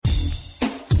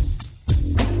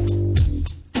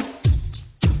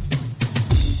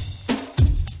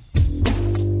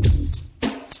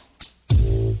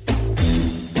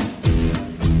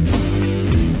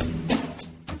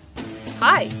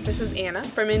is Anna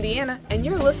from Indiana, and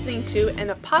you're listening to An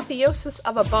Apotheosis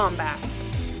of a Bombast.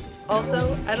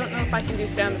 Also, I don't know if I can do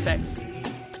sound effects.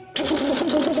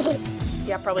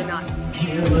 Yeah, probably not.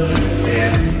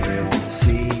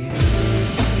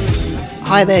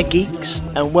 Hi there, geeks,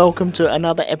 and welcome to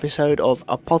another episode of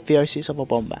Apotheosis of a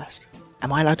Bombast.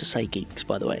 Am I allowed to say geeks,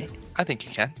 by the way? I think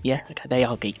you can. Yeah? Okay, they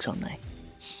are geeks, aren't they?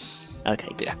 Okay,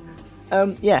 good.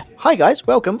 Yeah. Hi guys,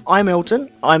 welcome. I'm Elton.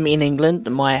 I'm in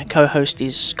England. My co-host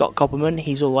is Scott Copperman.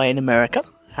 He's all the way in America.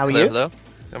 How are you? Hello.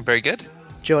 I'm very good.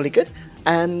 Jolly good.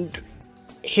 And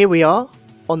here we are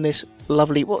on this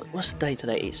lovely... What's the day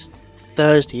today? It's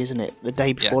Thursday, isn't it? The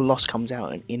day before Yes. Lost comes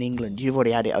out in England. You've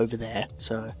already had it over there,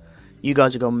 so you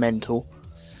guys have gone mental.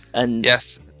 And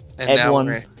Yes. And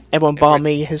everyone bar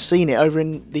me has seen it over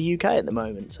in the UK at the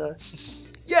moment. So,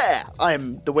 yeah,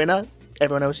 I'm the winner.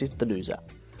 Everyone else is the loser.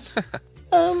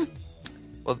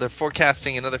 Well, they're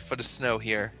forecasting another foot of snow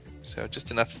here, so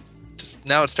just enough. Just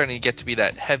now, it's starting to get to be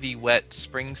that heavy, wet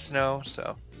spring snow.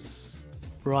 So,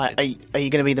 Right, are you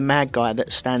going to be the mad guy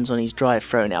that stands on his drive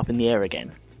throwing it up in the air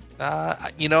again? I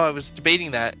was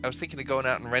debating that. I was thinking of going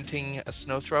out and renting a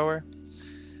snow thrower.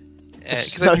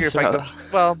 Because I figure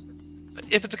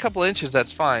if it's a couple of inches,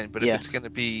 that's fine. But if it's going to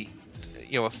be,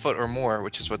 a foot or more,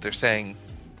 which is what they're saying,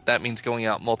 that means going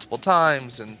out multiple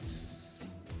times, and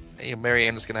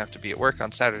Marianne's going to have to be at work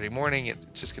on Saturday morning.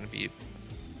 It's just going to be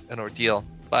an ordeal.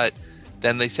 But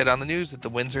then they said on the news that the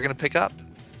winds are going to pick up.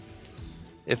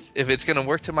 If it's going to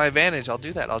work to my advantage, I'll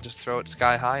do that. I'll just throw it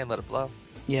sky high and let it blow.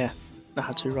 Yeah,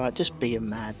 that's right. Just be a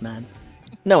madman.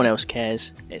 No one else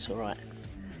cares. It's alright.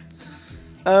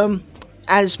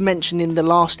 As mentioned in the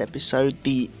last episode,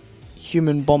 the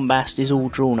human bombast is all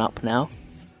drawn up now.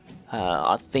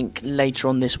 I think later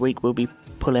on this week we'll be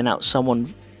pulling out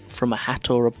someone from a hat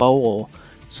or a bowl or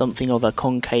something of a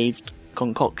concave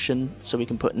concoction so we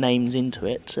can put names into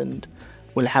it, and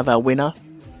we'll have our winner,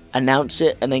 announce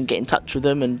it, and then get in touch with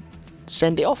them and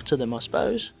send it off to them, I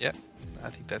suppose. Yeah, I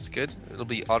think that's good. It'll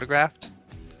be autographed.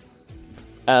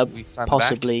 We sign the back.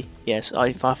 Possibly, yes.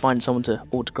 If I find someone to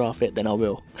autograph it, then I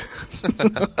will.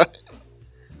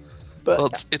 But Well,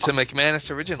 it's a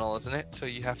McManus original, isn't it? So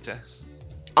you have to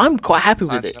I'm quite happy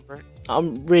sign with it. over it.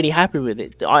 I'm really happy with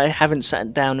it. I haven't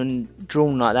sat down and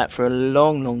drawn like that for a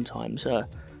long, long time, so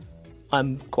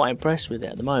I'm quite impressed with it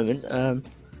at the moment.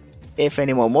 If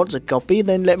anyone wants a copy,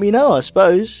 then let me know, I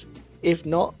suppose. If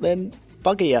not, then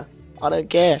bugger you. I don't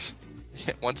care.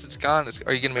 Once it's gone,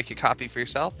 are you going to make a copy for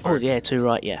yourself? Oh, yeah, too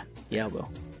right, yeah. Yeah, I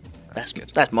will. That's good.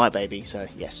 That's my baby, so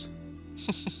yes.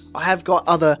 I have got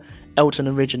other Elton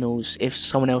originals if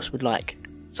someone else would like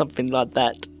something like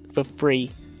that for free.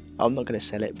 I'm not going to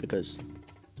sell it because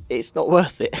it's not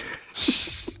worth it.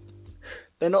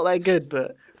 They're not that good,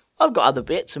 but I've got other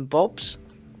bits and bobs.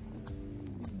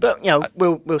 But,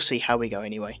 we'll see how we go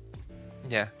anyway.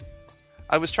 Yeah.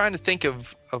 I was trying to think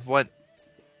of what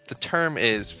the term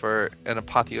is for an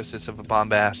apotheosis of a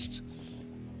bombast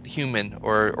human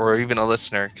or even a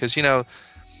listener. Because,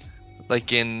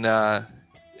 like in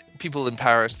people in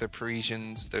Paris, they're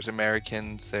Parisians, there's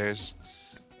Americans, there's...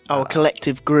 a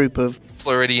collective group of...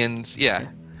 Floridians, yeah.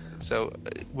 So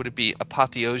would it be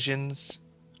apotheosians?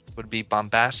 Would it be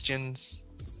bombastians?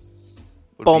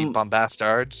 Would it be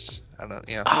bombastards? I don't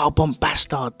know,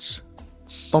 bombastards.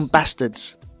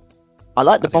 Bombastards. I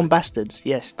like the bombastards,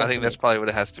 yes. Definitely. I think that's probably what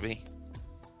it has to be.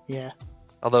 Yeah.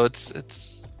 Although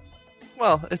it's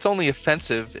only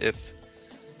offensive if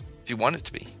you want it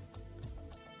to be.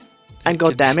 And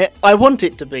God damn it, I want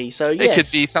it to be, so yes. It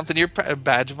could be something, a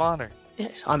badge of honor.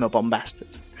 Yes, I'm a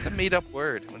bombastard. It's a made-up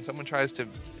word. When someone tries to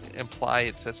imply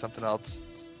it says something else,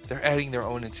 they're adding their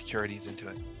own insecurities into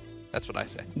it. That's what I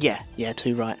say. Yeah,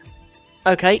 too right.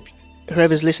 Okay,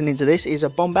 whoever's listening to this is a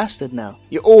bombastard now.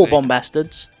 You're all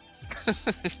bombastards.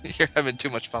 You're having too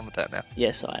much fun with that now.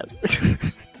 Yes, I am.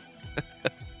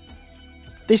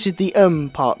 This is the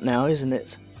part now, isn't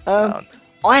it?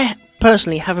 I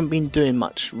personally haven't been doing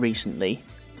much recently.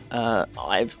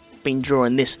 I've been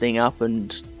drawing this thing up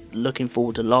and looking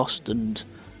forward to Lost, and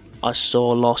I saw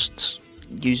Lost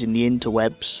using the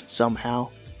interwebs somehow.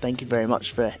 Thank you very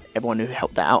much for everyone who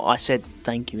helped that out. I said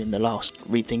thank you in the last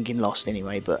Rethinking Lost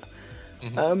anyway, but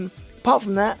apart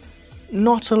from that,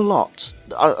 not a lot.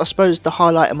 I suppose the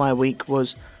highlight of my week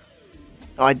was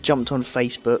I jumped on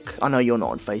Facebook. I know you're not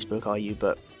on Facebook, are you?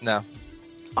 But no.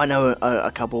 I know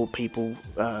a couple of people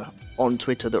on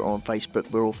Twitter that are on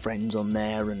Facebook. We're all friends on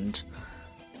there, and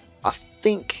I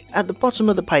think at the bottom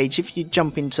of the page, if you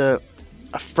jump into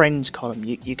a friends column,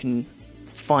 you can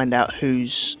find out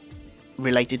who's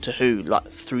related to who, like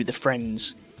through the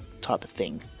friends type of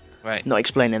thing. Right. Not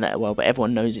explaining that well, but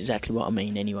everyone knows exactly what I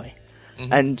mean anyway.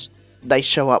 and they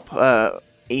show up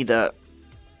either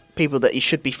people that you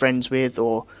should be friends with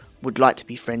or would like to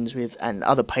be friends with, and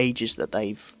other pages that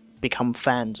they've become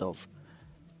fans of.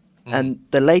 And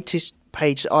the latest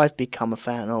page that I've become a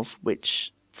fan of,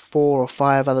 which 4 or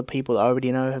 5 other people that I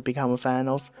already know have become a fan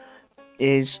of,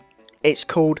 it's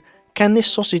called "Can This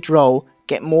Sausage Roll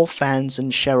Get More Fans Than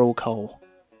Cheryl Cole?"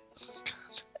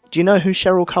 Do you know who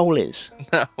Cheryl Cole is?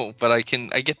 No, but I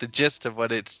get the gist of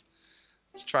what it's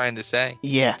trying to say.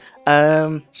 Yeah.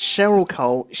 Cheryl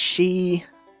Cole, she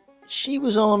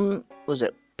was on, was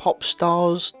it Pop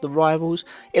Stars, The Rivals?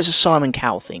 It's a Simon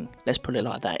Cowell thing, let's put it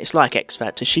like that. It's like X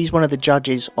Factor. She's one of the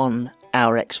judges on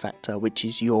our X Factor, which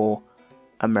is your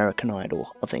American Idol,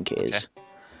 I think it is.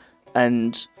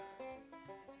 And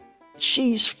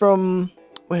she's from,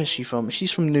 where's she from?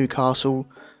 She's from Newcastle.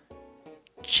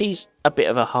 She's a bit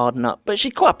of a hard nut, but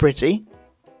she's quite pretty.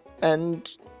 And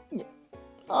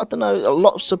I don't know,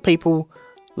 lots of people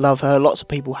love her, lots of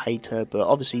people hate her, but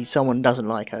obviously someone doesn't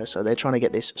like her, so they're trying to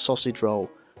get this sausage roll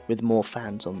with more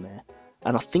fans on there.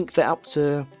 And I think they're up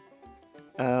to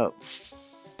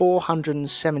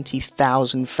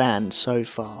 470,000 fans so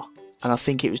far. And I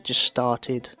think it was just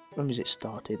started, when was it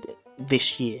started?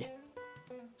 This year.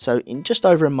 So in just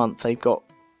over a month, they've got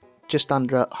just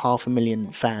under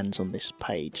 500,000 fans on this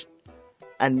page.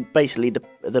 And basically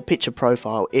the picture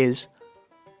profile is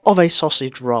of a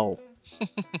sausage roll.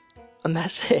 And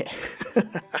that's it.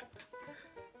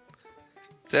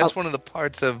 So that's one of the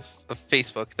parts of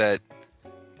Facebook that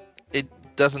it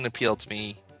doesn't appeal to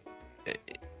me.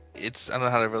 It's, I don't know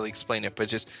how to really explain it, but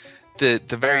just the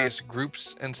various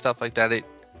groups and stuff like that.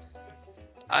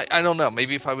 I don't know.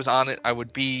 Maybe if I was on it, I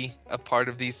would be a part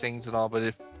of these things and all.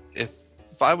 But if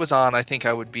I was on, I think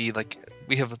I would be like,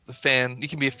 we have a fan. You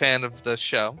can be a fan of the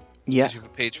show. Yeah. Because you have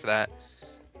a page for that.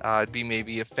 I'd be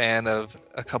maybe a fan of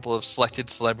a couple of selected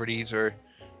celebrities or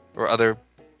other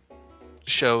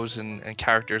shows and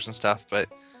characters and stuff, but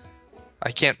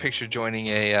I can't picture joining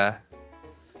a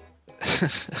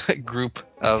group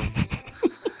of,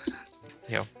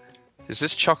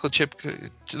 this chocolate chip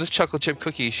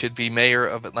cookie should be mayor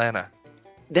of Atlanta.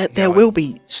 There will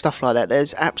be stuff like that.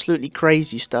 There's absolutely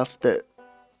crazy stuff that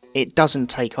it doesn't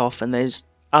take off, and there's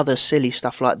other silly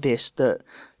stuff like this that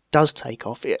does take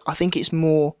off. I think it's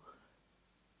more,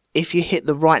 if you hit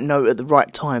the right note at the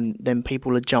right time, then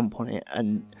people will jump on it.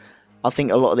 And I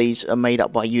think a lot of these are made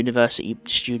up by university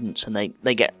students, and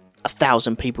they get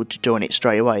 1,000 people to join it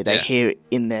straight away. They hear it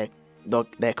in their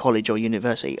college or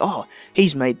university. Oh,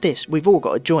 he's made this. We've all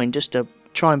got to join just to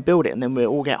try and build it, and then we'll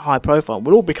all get high profile.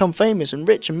 We'll all become famous and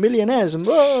rich and millionaires and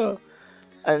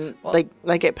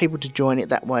they get people to join it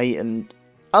that way. And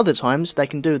other times they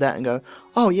can do that and go,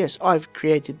 oh yes, I've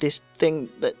created this thing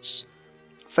that's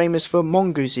famous for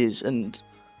mongooses, and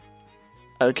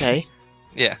okay.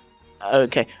 Yeah.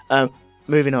 Okay.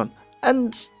 Moving on.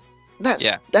 And that's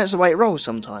the way it rolls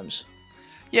sometimes.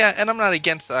 Yeah, and I'm not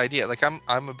against the idea. Like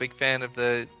I'm a big fan of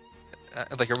the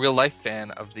like a real life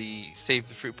fan of the Save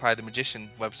the Fruit Pie the Magician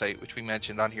website, which we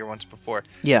mentioned on here once before.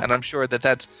 Yeah. And I'm sure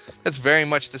that's very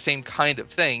much the same kind of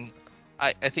thing.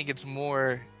 I think it's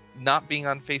more not being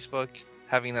on Facebook,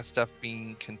 having that stuff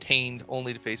being contained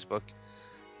only to Facebook.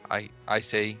 I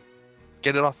say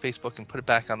get it off Facebook and put it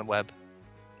back on the web.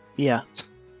 Yeah.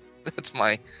 That's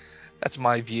my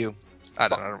view. I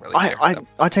don't really care.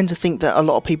 I tend to think that a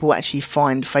lot of people actually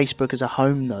find Facebook as a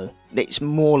home, though. It's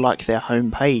more like their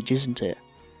home page, isn't it?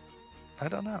 I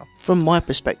don't know. From my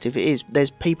perspective, it is. There's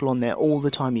people on there all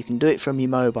the time. You can do it from your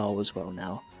mobile as well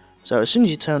now. So as soon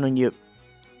as you turn on your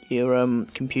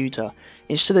computer,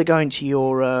 instead of going to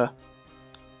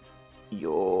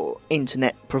your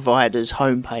internet provider's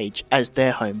homepage as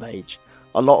their homepage,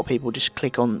 a lot of people just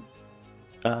click on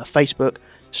Facebook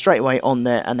straight away on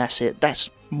there, and that's it. That's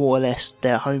more or less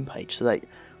their homepage. So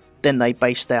they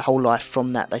base their whole life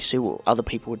from that. They see what other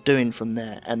people are doing from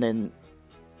there, and then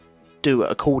do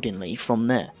it accordingly from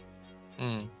there.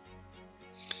 I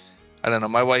don't know.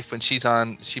 My wife, when she's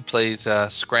on, she plays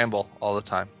Scramble all the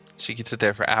time. She can sit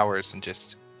there for hours and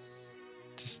just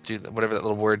do whatever that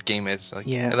little word game is. Like,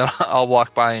 yeah. And then I'll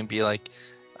walk by and be like,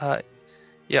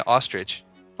 yeah, ostrich.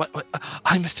 What?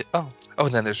 I missed it. Oh,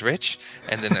 and then there's rich,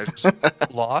 and then there's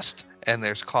lost, and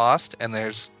there's cost, and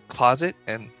there's closet,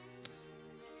 and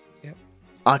yeah.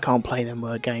 I can't play them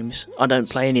word games. I don't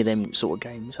play any of them sort of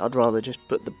games. I'd rather just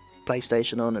put the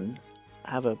PlayStation on and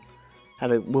have a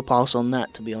we'll pass on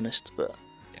that, to be honest. But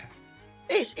yeah,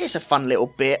 it's a fun little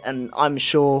bit, and I'm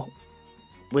sure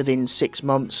within 6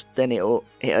 months then it'll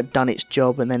have done its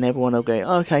job, and then everyone will go,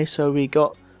 okay, so we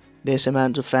got this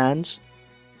amount of fans,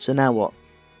 so now what?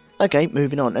 Okay,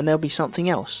 moving on, and there'll be something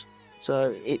else.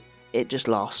 So it just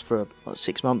lasts for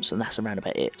 6 months, and that's around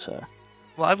about it. So,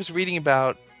 well, I was reading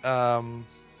about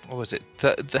what was it?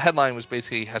 The headline was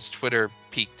basically, has Twitter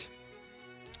peaked?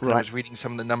 Right. I was reading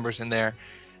some of the numbers in there,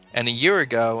 and a year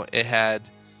ago it had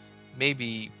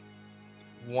maybe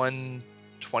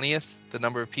 1/20th the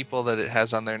number of people that it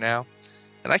has on there now.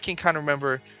 And I can kind of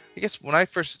remember, I guess when I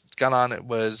first got on, it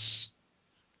was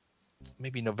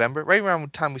maybe November, right around the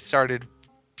time we started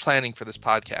planning for this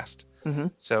podcast. Mm-hmm.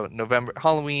 So November,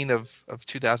 Halloween of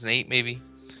 2008 maybe.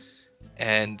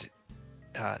 And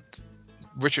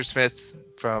Richard Smith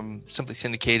from Simply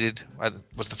Syndicated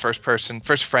was the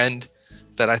first friend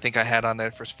that I think I had on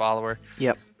there, first follower.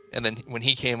 Yep. And then when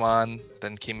he came on,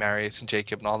 then came Marius and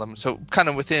Jacob and all them. So kind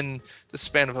of within the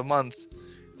span of a month,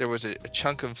 there was a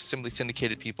chunk of Simply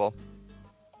Syndicated people.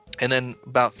 And then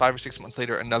about 5 or 6 months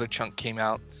later, another chunk came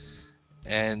out.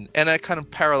 And I kind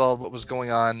of paralleled what was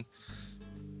going on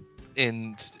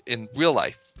in real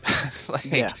life.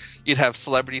 You'd have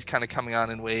celebrities kind of coming on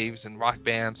in waves and rock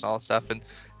bands and all that stuff. And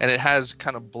it has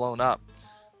kind of blown up.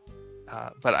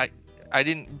 But I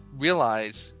didn't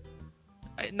realize,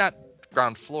 not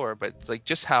ground floor, but like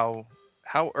just how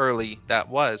early that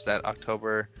was, that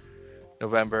October,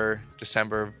 November,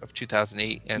 December of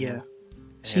 2008. And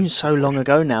seems so long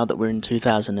ago now that we're in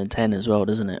 2010 as well,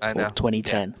 doesn't it? I know. Or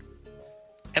 2010. Yeah.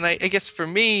 And I guess for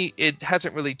me, it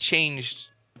hasn't really changed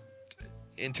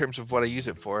in terms of what I use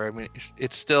it for. I mean,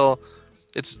 it's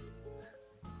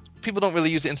people don't really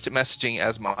use instant messaging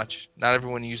as much. Not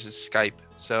everyone uses Skype.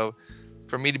 So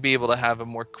for me to be able to have a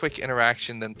more quick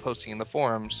interaction than posting in the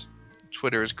forums,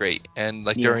 Twitter is great. And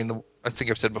like I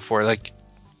think I've said before, like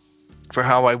for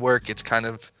how I work,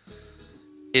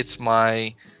 it's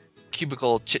my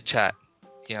cubicle chit chat,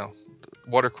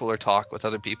 water cooler talk with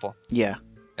other people. Yeah.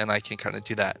 And I can kind of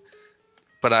do that.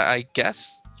 But I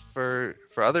guess for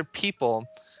other people,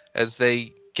 as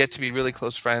they get to be really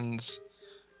close friends,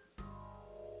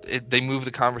 they move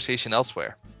the conversation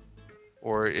elsewhere.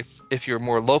 Or if you're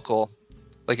more local,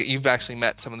 like you've actually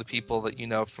met some of the people that you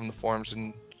know from the forums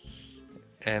and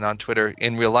on Twitter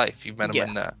in real life. You've met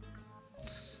them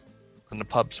in the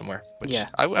pub somewhere, which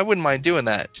I wouldn't mind doing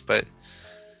that. But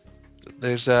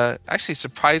there's actually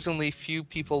surprisingly few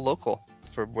people local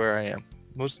for where I am.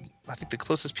 I think the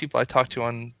closest people I talk to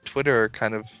on Twitter are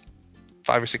kind of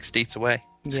 5 or 6 states away.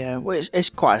 Yeah, well, it's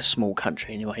quite a small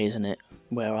country anyway, isn't it?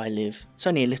 Where I live, it's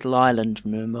only a little island.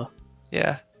 Remember?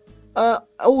 Yeah.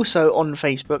 Also on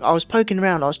Facebook, I was poking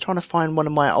around. I was trying to find one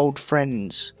of my old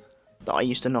friends that I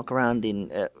used to knock around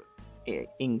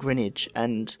in Greenwich,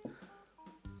 and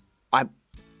I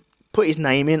put his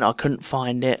name in. I couldn't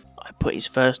find it. I put his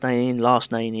first name in,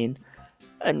 last name in,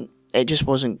 and it just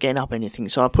wasn't getting up anything.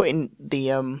 So I put in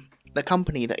the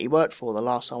company that he worked for the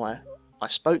last time I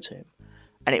spoke to him,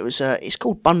 and it's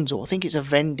called Bunzel. I think it's a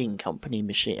vending company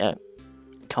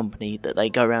company that they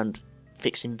go around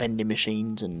fixing vending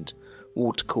machines and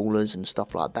water coolers and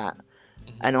stuff like that.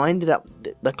 Mm-hmm. And I ended up,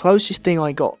 the closest thing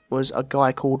I got was a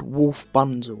guy called Wolf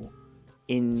Bunzel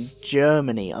in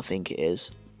Germany, I think it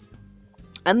is.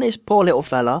 And this poor little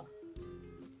fella,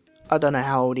 I don't know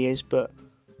how old he is, but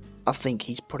I think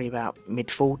he's probably about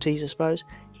mid-40s, I suppose.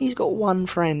 He's got one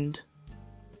friend.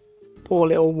 Poor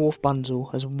little Wolf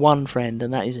Bunzel has one friend,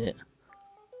 and that is it.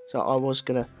 So I was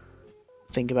going to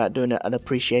think about doing an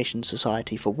appreciation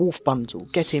society for Wolf Bunzel.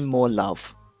 Get him more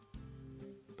love.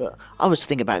 But I was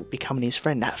thinking about becoming his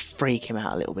friend. That'd freak him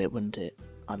out a little bit, wouldn't it?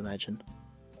 I'd imagine.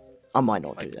 I might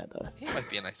not do that, though. He might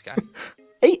be a nice guy.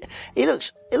 He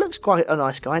looks quite a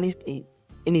nice guy, and he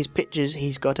in his pictures,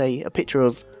 he's got a picture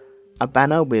of a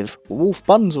banner with Wolf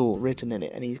Bunzel written in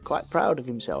it, and he's quite proud of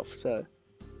himself. So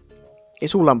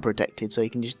it's all unprotected, so you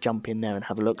can just jump in there and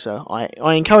have a look. So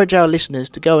I encourage our listeners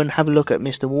to go and have a look at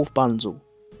Mr. Wolf Bunzel.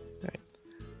 Right.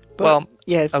 But, well,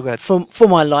 yeah, for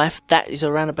my life, that is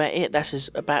around about it. That's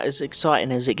about as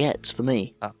exciting as it gets for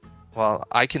me. Well,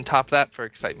 I can top that for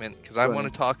excitement, because I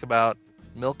want to talk about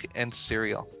milk and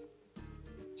cereal.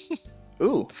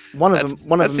 Ooh, one of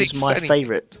them is my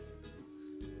favourite.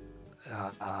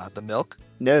 The milk?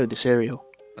 No, the cereal.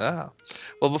 Oh.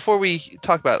 Well, before we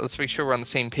talk about it, let's make sure we're on the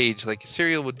same page. Like,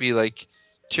 cereal would be like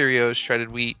Cheerios,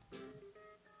 shredded wheat,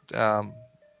 pet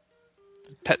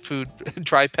food,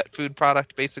 dry pet food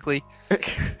product, basically.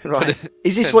 Right.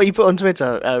 Is this what you put on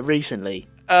Twitter recently?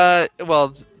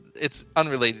 Well, it's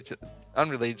unrelated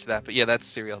to that, but yeah, that's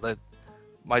cereal. That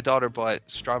my daughter bought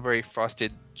strawberry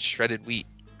frosted shredded wheat,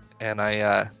 and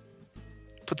I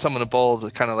put some in a bowl to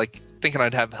kind of like thinking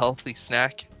I'd have a healthy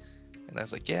snack, and I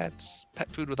was like, yeah, it's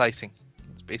pet food with icing.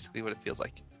 That's basically what it feels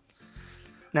like.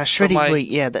 Now, shredded wheat,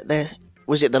 yeah,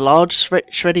 was it the large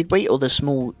shredded wheat or the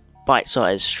small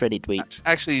bite-sized shredded wheat.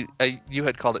 Actually, you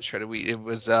had called it shredded wheat. It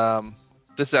was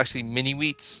this is actually mini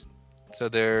wheats. So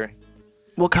they're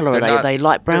what color are they? Are they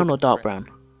light brown or dark brown?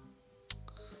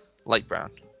 Light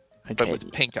brown, okay. But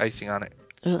with pink icing on it.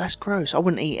 Oh, that's gross. I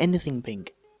wouldn't eat anything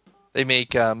pink. They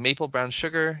make maple brown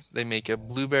sugar. They make a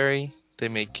blueberry.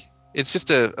 It's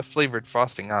just a flavored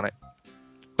frosting on it.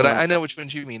 But right. I know which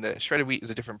ones you mean. The shredded wheat is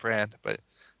a different brand, but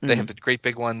they have the great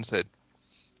big ones that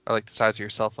are like the size of your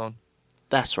cell phone.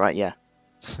 That's right, yeah.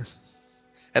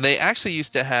 And they actually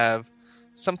used to have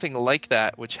something like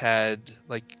that, which had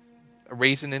like a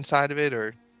raisin inside of it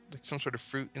or like some sort of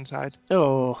fruit inside.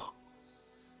 Oh.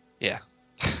 Yeah.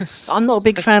 I'm not a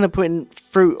big fan of putting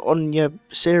fruit on your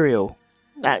cereal.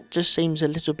 That just seems a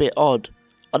little bit odd.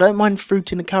 I don't mind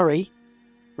fruit in a curry.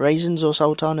 Raisins or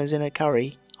sultanas in a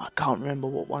curry. I can't remember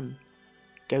what one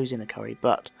goes in a curry,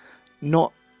 but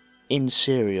not in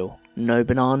cereal. No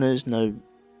bananas, no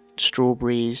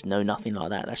strawberries, no nothing like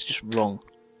that. That's just wrong.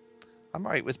 I'm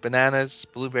alright with bananas,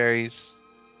 blueberries,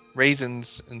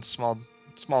 raisins in small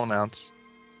amounts.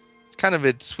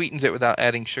 It sweetens it without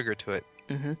adding sugar to it.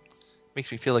 Mm-hmm.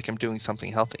 Makes me feel like I'm doing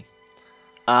something healthy.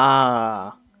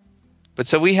 Ah. But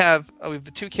so we have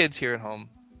the two kids here at home,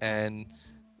 and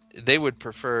they would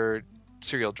prefer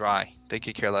cereal dry. They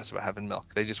could care less about having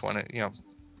milk. They just want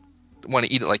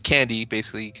to eat it like candy,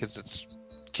 basically, because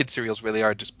kid cereals really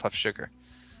are just puffed sugar.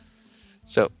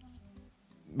 So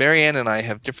Marianne and I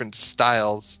have different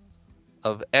styles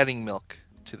of adding milk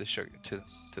to the sugar, to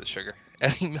the sugar,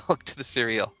 adding milk to the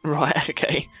cereal. Right.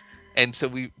 Okay. And so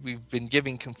we've been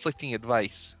giving conflicting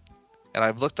advice, and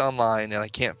I've looked online and I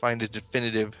can't find a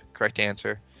definitive correct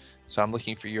answer. So I'm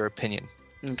looking for your opinion.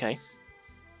 Okay.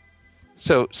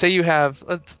 So say you have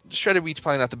shredded wheat's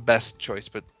probably not the best choice,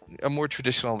 but a more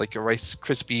traditional like a Rice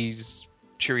Krispies,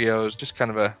 Cheerios, just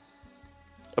kind of a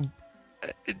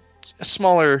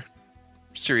smaller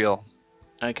cereal.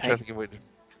 Okay. I don't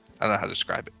know how to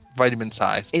describe it. Vitamin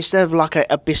size. Instead of like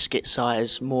a biscuit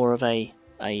size, more of a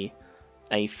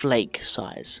flake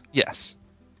size. Yes.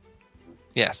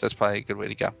 Yes, that's probably a good way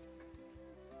to go.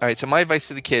 All right, so my advice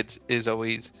to the kids is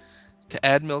always to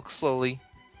add milk slowly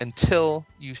until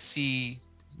you see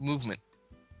movement.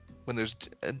 When there's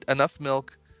enough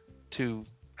milk to,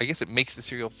 I guess it makes the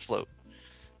cereal float.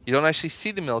 You don't actually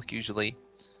see the milk usually,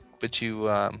 but you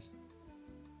have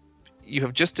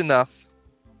just enough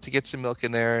to get some milk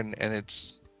in there and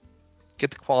it's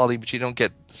get the quality, but you don't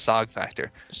get the sog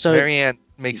factor. So Marianne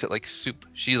makes it like soup.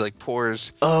 She like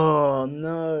pours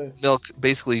milk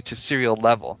basically to cereal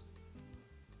level.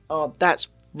 Oh, that's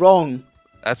wrong.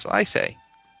 That's what I say.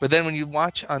 But then when you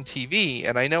watch on TV,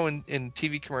 and I know in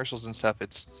TV commercials and stuff,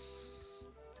 it's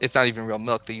not even real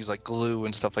milk. They use like glue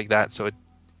and stuff like that, so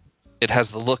it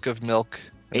has the look of milk.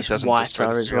 And it's whiter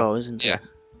as well, isn't it? Yeah.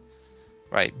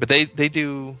 Right, but they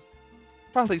do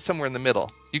probably somewhere in the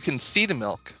middle. You can see the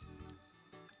milk,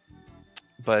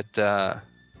 but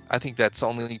I think that's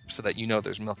only so that you know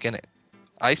there's milk in it.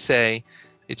 I say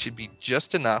it should be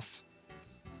just enough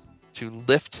to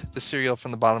lift the cereal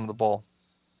from the bottom of the bowl.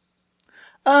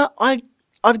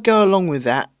 I'd go along with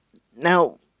that.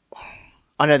 Now,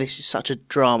 I know this is such a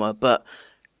drama, but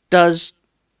does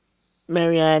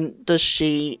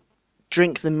she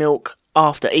drink the milk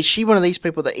after? Is she one of these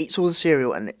people that eats all the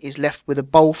cereal and is left with a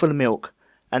bowl full of milk,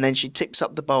 and then she tips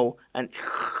up the bowl and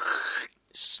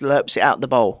slurps it out the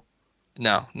bowl?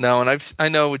 No, and I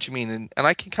know what you mean, and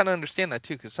I can kind of understand that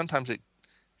too, because sometimes if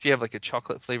you have like a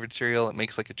chocolate flavored cereal, it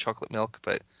makes like a chocolate milk,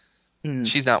 but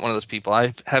she's not one of those people.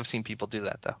 I have seen people do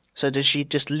that though. So does she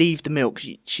just leave the milk?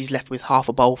 She's left with half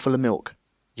a bowl full of milk.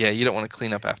 Yeah, you don't want to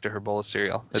clean up after her bowl of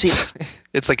cereal.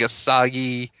 It's like a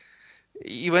soggy.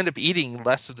 You end up eating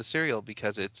less of the cereal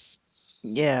because it's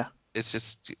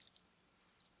just,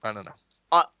 I don't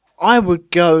know. I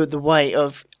would go the way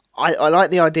of, I like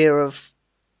the idea of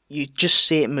you just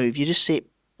see it move. You just see it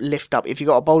lift up. If you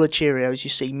got a bowl of Cheerios, you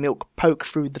see milk poke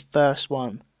through the first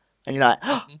one. And you're like,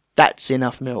 oh, that's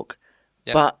enough milk.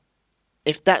 Yep. But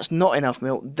if that's not enough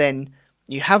milk, then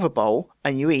you have a bowl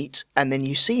and you eat, and then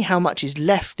you see how much is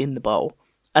left in the bowl.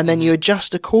 And then you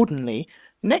adjust accordingly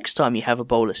next time you have a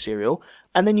bowl of cereal.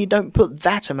 And then you don't put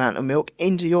that amount of milk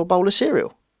into your bowl of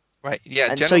cereal. Right,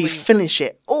 yeah. And so you finish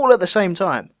it all at the same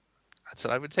time. That's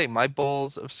what I would say. My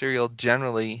bowls of cereal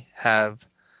generally have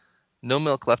no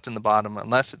milk left in the bottom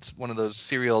unless it's one of those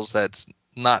cereals that's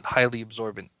not highly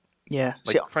absorbent. Yeah.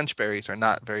 Like Crunch Berries are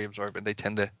not very absorbent. They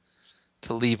tend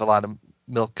to leave a lot of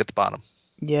milk at the bottom.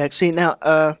 Yeah, see, now,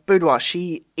 Boudoir,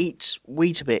 she eats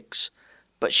Weetabix,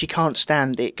 but she can't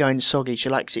stand it going soggy. She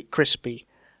likes it crispy.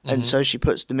 And so she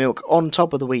puts the milk on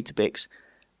top of the Weetabix,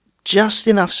 just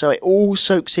enough so it all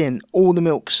soaks in, all the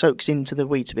milk soaks into the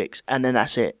Weetabix, and then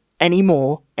that's it. Any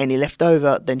more, any left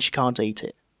over, then she can't eat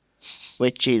it,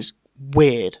 which is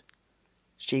weird.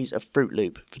 She's a Fruit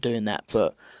Loop for doing that,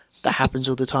 but that happens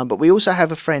all the time. But we also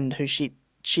have a friend who she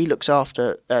looks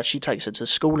after, she takes her to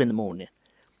school in the morning,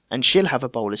 and she'll have a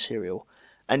bowl of cereal,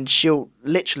 and she'll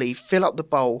literally fill up the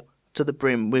bowl to the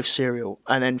brim with cereal,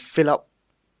 and then fill up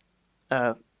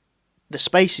the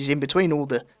spaces in between all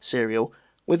the cereal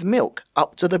with milk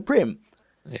up to the brim.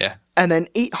 Yeah. And then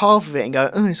eat half of it and go,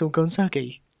 oh, it's all gone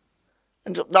soggy.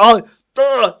 And just, no,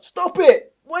 stop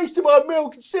it! Wasting my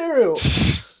milk and cereal!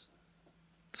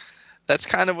 That's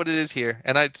kind of what it is here.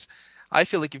 And I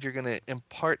feel like if you're going to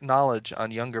impart knowledge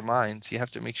on younger minds, you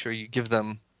have to make sure you give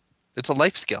them... It's a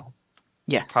life skill.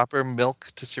 Yeah. Proper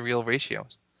milk to cereal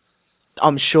ratios.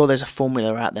 I'm sure there's a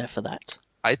formula out there for that.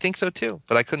 I think so too,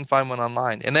 but I couldn't find one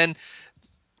online. And then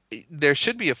there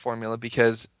should be a formula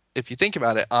because if you think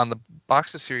about it, on the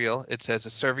box of cereal, it says a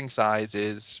serving size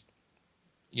is,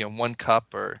 1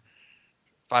 cup or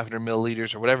 500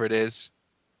 milliliters or whatever it is.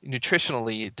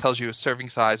 Nutritionally, it tells you a serving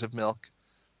size of milk,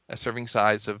 a serving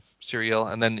size of cereal,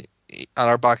 and then on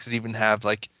our boxes even have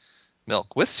like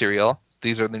milk with cereal.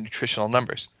 These are the nutritional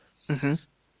numbers. Mm-hmm.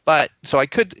 But so I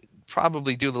could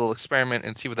probably do a little experiment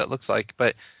and see what that looks like,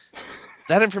 but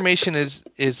that information is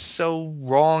so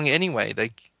wrong anyway.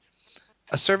 Like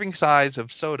a serving size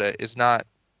of soda is not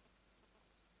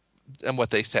and what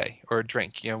they say, or a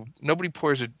drink. Nobody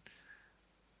pours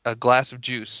a glass of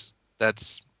juice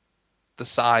that's the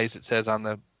size it says on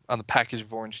the package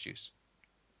of orange juice.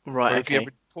 Right. Or if you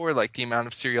ever pour like the amount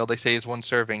of cereal they say is 1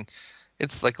 serving,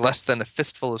 it's like less than a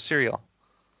fistful of cereal.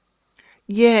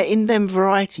 Yeah, in them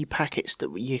variety packets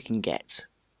that you can get.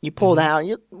 You pour that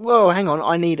out, whoa, hang on,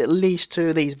 I need at least 2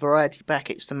 of these variety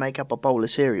packets to make up a bowl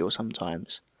of cereal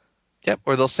sometimes. Yep,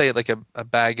 or they'll say like a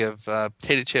bag of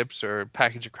potato chips or a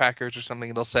package of crackers or something,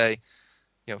 and they'll say,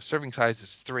 serving size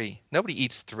is 3. Nobody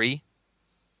eats 3.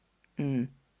 Mm.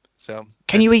 So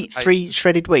can you eat 3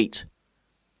 shredded wheat?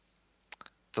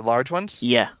 The large ones?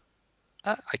 Yeah.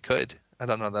 I could. I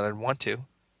don't know that I'd want to,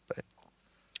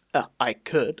 but... I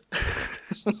could.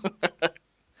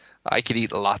 I could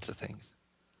eat lots of things.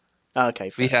 Okay,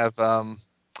 fair. We have,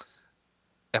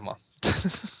 Emma.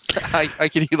 I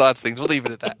could eat lots of things. We'll leave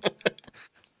it at that.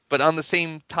 But on the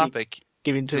same topic...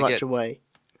 Giving too much away.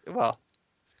 Well,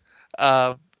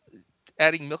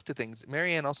 adding milk to things.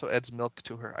 Marianne also adds milk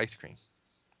to her ice cream.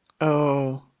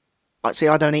 Oh. See,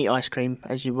 I don't eat ice cream,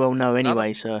 as you well know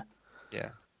anyway, so... Yeah.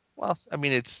 Well, I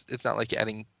mean, it's not like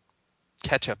adding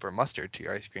ketchup or mustard to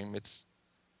your ice cream.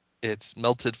 It's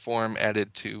melted form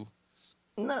added to...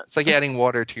 No. It's like adding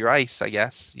water to your ice, I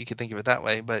guess. You could think of it that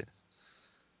way, but...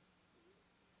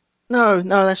 No,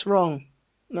 that's wrong.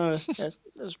 No,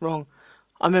 that's wrong.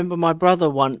 I remember my brother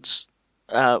once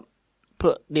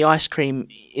put the ice cream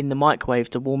in the microwave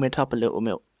to warm it up a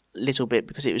little bit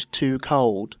because it was too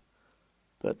cold.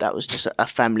 But that was just a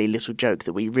family little joke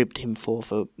that we ribbed him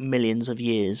for millions of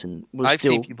years. And I've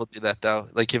seen people do that, though.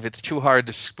 Like, if it's too hard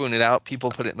to spoon it out,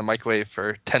 people put it in the microwave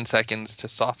for 10 seconds to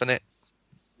soften it.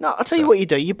 No, I'll tell you what you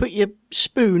do. You put your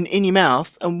spoon in your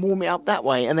mouth and warm it up that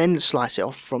way and then slice it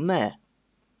off from there.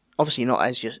 Obviously not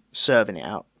as you're serving it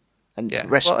out. And yeah,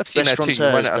 well, I've seen that too. You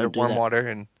run it under warm water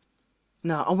and...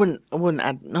 No, I wouldn't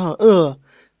add... No,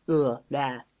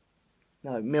 nah.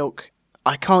 No, milk...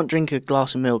 I can't drink a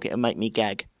glass of milk, it'll make me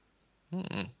gag.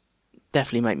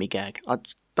 Definitely make me gag. I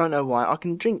don't know why. I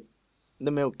can drink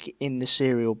the milk in the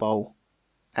cereal bowl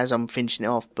as I'm finishing it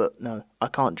off, but no, I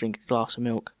can't drink a glass of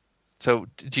milk. So,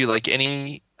 do you like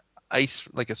any ice,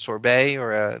 like a sorbet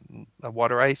or a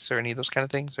water ice or any of those kind of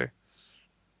things? Or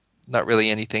not really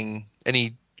anything,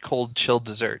 any cold, chilled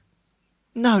dessert?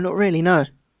 No, not really, no.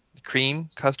 Cream?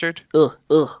 Custard? No,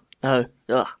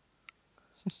 ugh.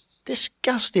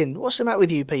 Disgusting. What's the matter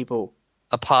with you people?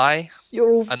 A pie?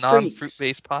 You're all a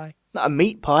non-fruit-based pie? Not a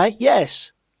meat pie?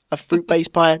 Yes. A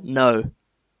fruit-based pie? No.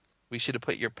 We should have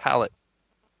put your palate,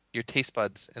 your taste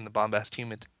buds in the Bombast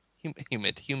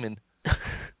human.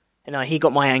 No, he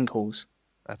got my ankles.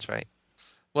 That's right.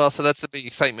 Well, so that's the big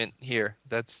excitement here.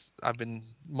 I've been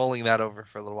mulling that over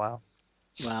for a little while.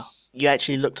 Wow. You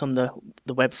actually looked on the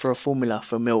web for a formula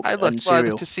for milk and cereal. I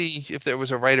looked to see if there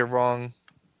was a right or wrong.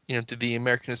 Did the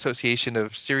American Association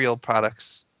of Cereal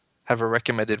Products have a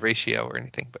recommended ratio or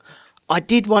anything? But I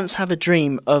did once have a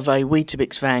dream of a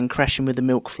Weetabix van crashing with a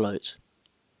milk float,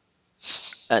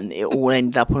 and it all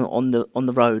ended up on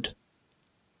the road,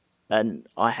 and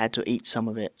I had to eat some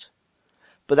of it.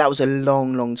 But that was a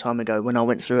long, long time ago when I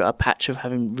went through a patch of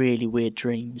having really weird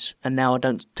dreams, and now I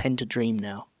don't tend to dream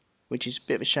now, which is a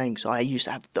bit of a shame because I used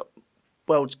to have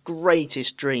world's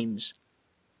greatest dreams.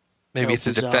 Maybe it's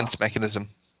a defense mechanism.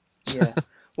 Yeah.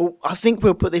 Well, I think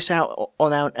we'll put this out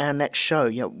on our next show.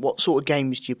 You know, what sort of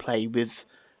games do you play with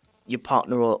your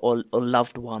partner or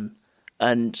loved one?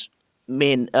 And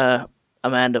me and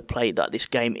Amanda played this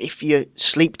game. If you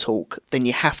sleep talk, then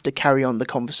you have to carry on the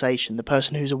conversation. The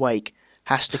person who's awake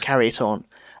has to carry it on.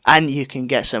 And you can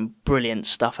get some brilliant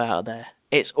stuff out of there.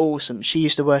 It's awesome. She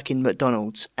used to work in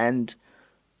McDonald's, and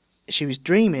she was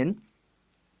dreaming,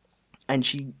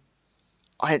 and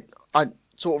I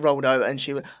sort of rolled over, and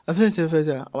she went, I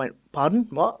went, pardon,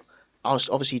 what? I was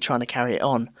obviously trying to carry it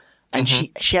on. And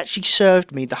she actually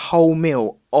served me the whole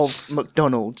meal of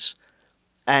McDonald's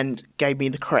and gave me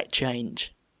the correct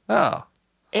change. Oh.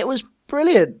 It was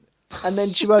brilliant. And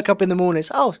then she woke up in the morning and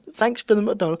said, oh, thanks for the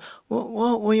McDonald's.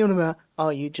 What are you on about? Oh,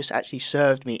 you just actually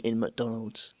served me in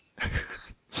McDonald's.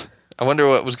 I wonder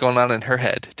what was going on in her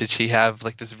head. Did she have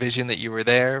like this vision that you were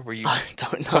there? Were you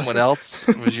someone else?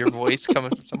 Was your voice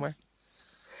coming from somewhere?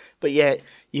 But yeah,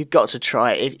 you've got to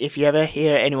try it. If you ever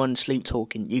hear anyone sleep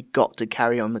talking, you've got to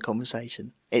carry on the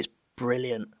conversation. It's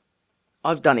brilliant.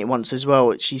 I've done it once as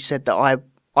well. She said that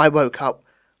I woke up,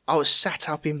 I was sat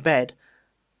up in bed,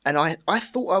 and I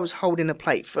thought I was holding a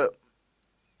plate.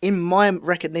 In my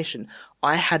recognition,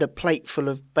 I had a plate full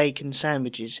of bacon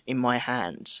sandwiches in my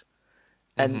hands.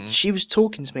 And she was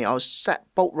talking to me. I was sat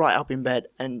bolt right up in bed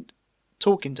and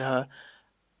talking to her.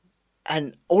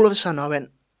 And all of a sudden I went,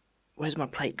 where's my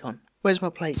plate gone? Where's my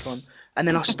plate gone? And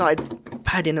then I started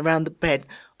padding around the bed.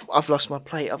 I've lost my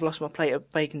plate. I've lost my plate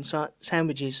of bacon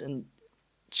sandwiches. And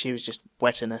she was just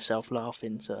wetting herself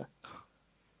laughing. So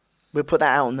we'll put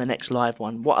that out on the next live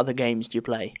one. What other games do you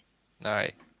play? All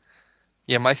right.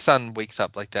 Yeah, my son wakes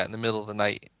up like that in the middle of the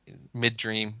night,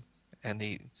 mid-dream,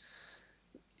 and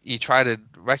you try to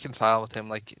reconcile with him,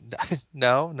 like,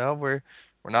 no, we're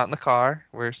not in the car.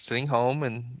 We're sitting home,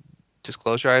 and just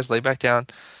close your eyes, lay back down.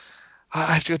 Oh,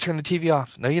 I have to go turn the TV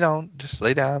off. No, you don't. Just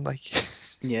lay down. Like,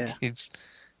 yeah, he's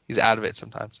out of it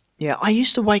sometimes. Yeah, I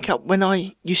used to wake up when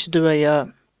I used to do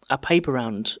a paper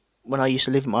round when I used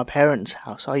to live at my parents'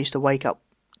 house. I used to wake up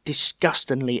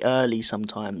disgustingly early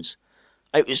sometimes.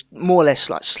 It was more or less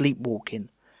like sleepwalking,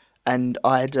 and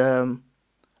I'd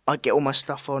get all my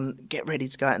stuff on, get ready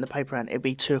to go out in the paper round. It'd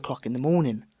be 2:00 in the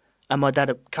morning, and my dad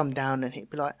would come down and he'd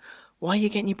be like, "Why are you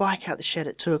getting your bike out the shed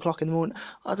at 2:00 in the morning?"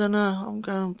 "I don't know, I'm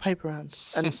going on paper round."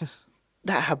 And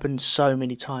that happened so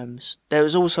many times. There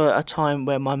was also a time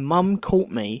where my mum caught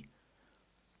me.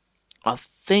 I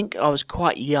think I was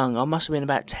quite young. I must have been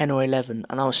about 10 or 11,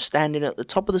 and I was standing at the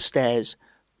top of the stairs,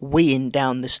 weeing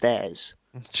down the stairs.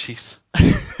 Jeez.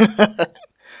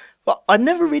 But I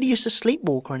never really used to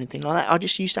sleepwalk or anything like that. I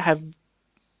just used to have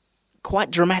quite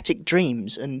dramatic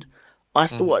dreams, and I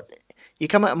thought you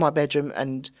come out of my bedroom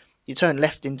and you turn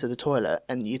left into the toilet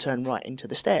and you turn right into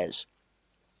the stairs.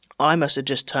 I must have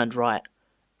just turned right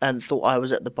and thought I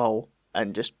was at the bowl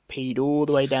and just peed all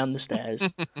the way down the stairs.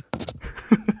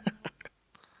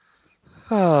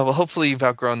 Oh, well, hopefully you've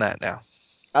outgrown that now.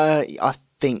 I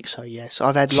think so, yes.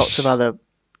 I've had lots of other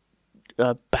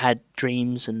bad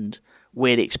dreams and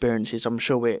weird experiences. I'm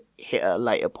sure we'll hit at a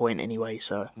later point anyway,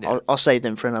 so yeah. I'll save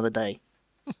them for another day.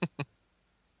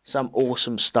 Some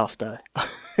awesome stuff, though.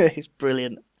 It's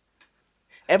brilliant.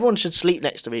 Everyone should sleep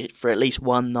next to me for at least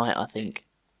one night, I think.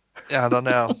 Yeah, I don't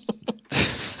know.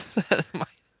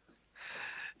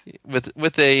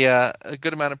 with a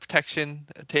good amount of protection,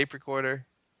 a tape recorder,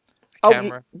 a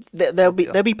camera. There'll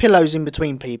be pillows in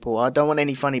between people. I don't want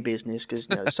any funny business because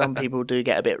some people do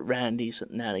get a bit randy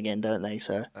now and again, don't they?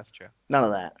 So that's true. None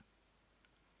of that.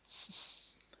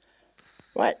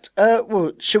 Right.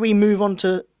 Well, should we move on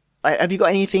to? Have you got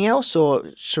anything else,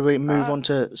 or should we move on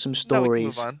to some stories? No, we can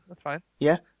move on. That's fine.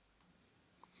 Yeah.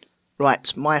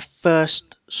 Right. My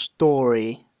first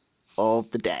story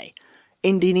of the day: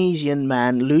 Indonesian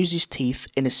man loses teeth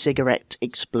in a cigarette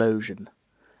explosion.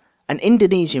 An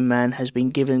Indonesian man has been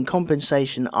given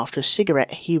compensation after a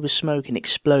cigarette he was smoking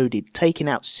exploded, taking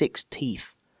out 6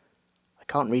 teeth. I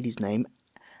can't read his name.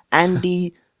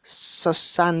 Andy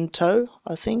Susanto,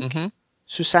 I think. Mm-hmm.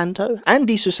 Susanto?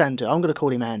 Andy Susanto. I'm going to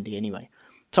call him Andy anyway.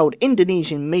 Told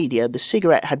Indonesian media the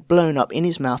cigarette had blown up in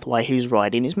his mouth while he was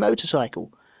riding his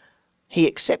motorcycle. He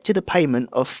accepted a payment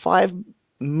of 5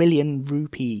 million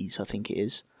rupees, I think it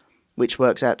is, which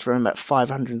works out to around about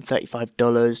 $535,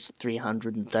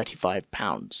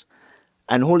 £335,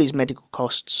 and all his medical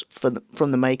costs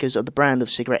from the makers of the brand of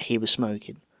cigarette he was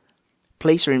smoking.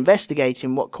 Police are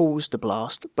investigating what caused the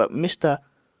blast, but Mr.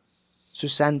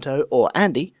 Susanto, or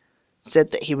Andy,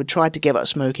 said that he would try to give up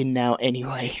smoking now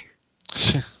anyway.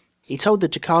 He told the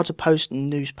Jakarta Post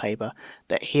newspaper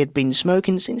that he had been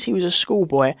smoking since he was a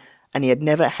schoolboy and he had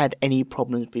never had any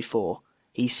problems before.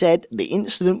 He said the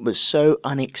incident was so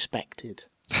unexpected.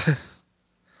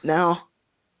 Now,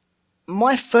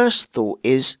 my first thought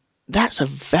is that's a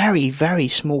very, very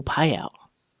small payout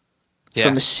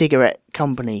from a cigarette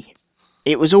company.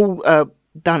 It was all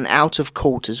done out of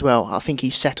court as well. I think he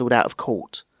settled out of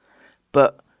court.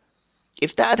 But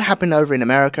if that had happened over in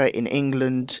America, in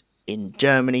England, in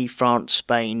Germany, France,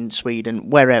 Spain, Sweden,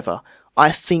 wherever,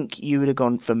 I think you would have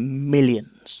gone for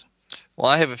millions.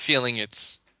 Well, I have a feeling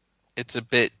it's a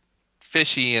bit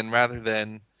fishy, and rather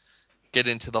than get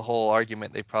into the whole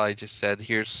argument, they probably just said,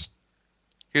 here's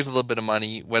a little bit of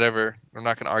money, whatever. We're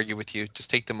not going to argue with you. Just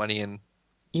take the money and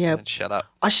shut up.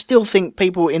 I still think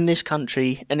people in this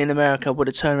country and in America would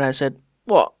have turned around and said,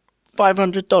 what,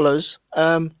 $500?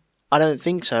 I don't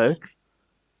think so.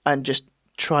 And just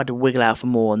tried to wiggle out for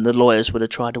more, and the lawyers would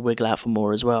have tried to wiggle out for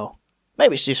more as well.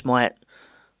 Maybe it's just my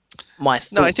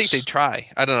thoughts. No, I think they'd try.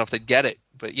 I don't know if they'd get it,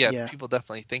 but yeah, people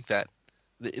definitely think that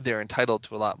they're entitled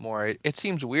to a lot more. It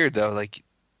seems weird, though. Like,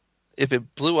 if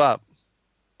it blew up,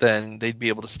 then they'd be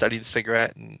able to study the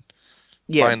cigarette and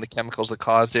find the chemicals that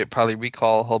caused it, probably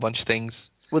recall a whole bunch of things.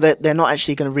 Well, they're not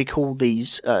actually going to recall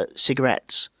these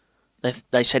cigarettes.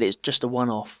 They said it's just a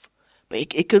one-off. But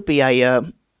it could be a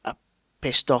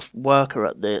pissed off worker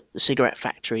at the cigarette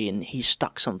factory and he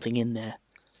stuck something in there.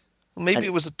 Well, maybe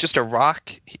it was just a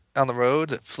rock on the road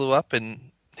that flew up and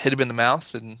hit him in the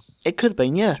mouth. And it could have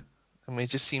been, yeah. I mean,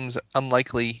 it just seems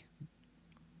unlikely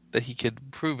that he could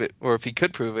prove it. Or if he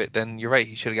could prove it, then you're right.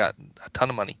 He should have got a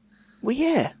ton of money. Well,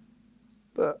 yeah.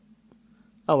 But,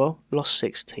 oh well, lost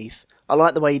 6 teeth. I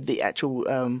like the way the actual,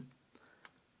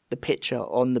 the picture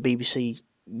on the BBC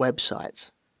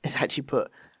website is actually put,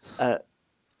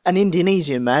 an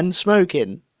Indonesian man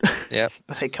smoking. Yeah.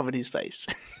 They covered his face.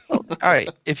 Well, all right.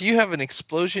 If you have an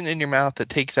explosion in your mouth that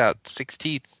takes out 6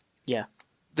 teeth,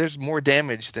 there's more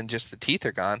damage than just the teeth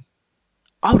are gone.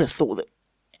 I would have thought that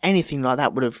anything like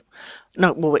that would have...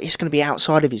 No, well, it's going to be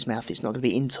outside of his mouth. It's not going to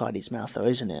be inside his mouth, though,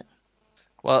 isn't it?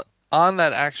 Well, on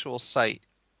that actual site,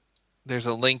 there's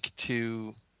a link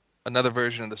to another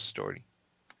version of the story.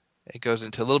 It goes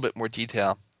into a little bit more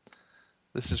detail.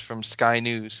 This is from Sky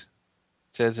News.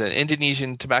 It says an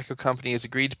Indonesian tobacco company has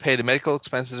agreed to pay the medical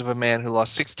expenses of a man who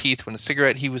lost 6 teeth when a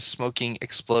cigarette he was smoking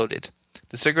exploded.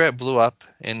 The cigarette blew up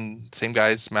in the same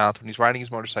guy's mouth when he was riding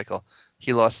his motorcycle.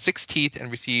 He lost 6 teeth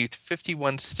and received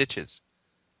 51 stitches.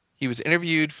 He was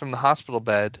interviewed from the hospital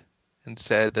bed and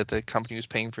said that the company was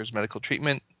paying for his medical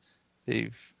treatment.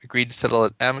 They've agreed to settle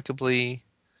it amicably,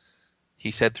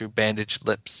 he said through bandaged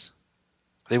lips.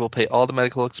 They will pay all the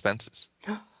medical expenses.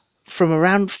 From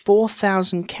around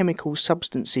 4,000 chemical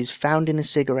substances found in a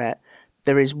cigarette,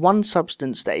 there is one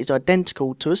substance that is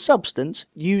identical to a substance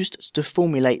used to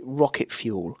formulate rocket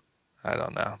fuel. I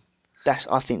don't know.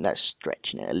 I think that's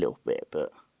stretching it a little bit,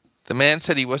 but... The man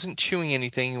said he wasn't chewing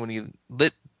anything when he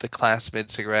lit the Class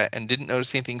Mid cigarette and didn't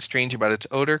notice anything strange about its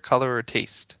odor, color, or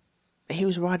taste. He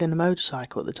was riding a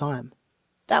motorcycle at the time.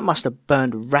 That must have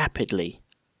burned rapidly.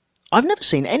 I've never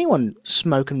seen anyone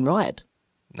smoke and ride.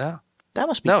 No. That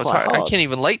must be quite hard. I can't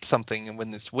even light something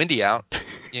when it's windy out.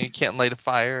 You can't light a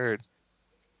fire.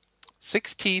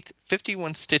 6 teeth,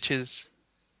 51 stitches,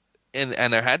 and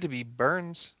there had to be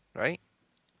burns, right?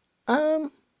 I'd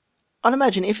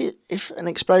imagine if an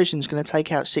explosion's going to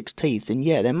take out 6 teeth, then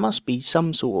yeah, there must be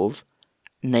some sort of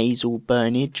nasal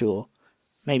burnage, or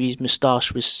maybe his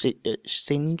moustache was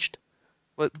singed.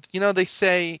 Well, they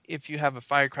say if you have a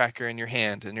firecracker in your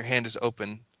hand and your hand is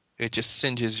open, it just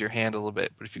singes your hand a little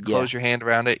bit. But if you close your hand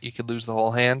around it, you could lose the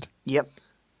whole hand. Yep.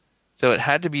 So it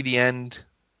had to be the end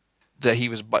that he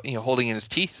was holding in his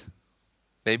teeth.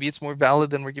 Maybe it's more valid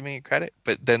than we're giving it credit,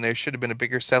 but then there should have been a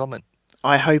bigger settlement.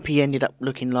 I hope he ended up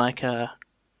looking like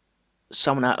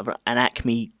someone out of an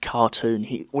Acme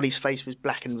cartoon. All his face was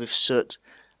blackened with soot,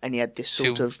 and he had this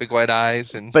sort of big white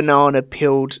eyes and banana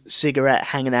peeled cigarette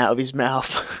hanging out of his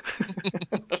mouth.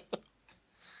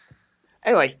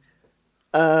 Anyway,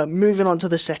 moving on to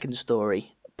the second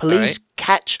story. Police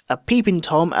catch a peeping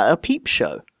Tom at a peep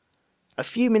show. A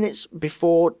few minutes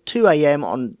before 2 a.m.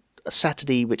 on a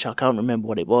Saturday, which I can't remember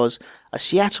what it was, a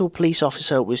Seattle police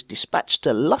officer was dispatched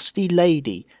to Lusty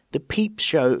Lady, the peep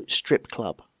show strip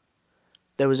club.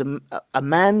 There was a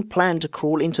man planned to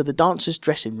crawl into the dancers'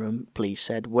 dressing room, police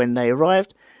said. When they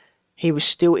arrived, he was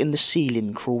still in the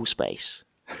ceiling crawl space.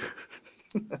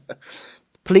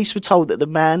 Police were told that the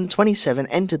man, 27,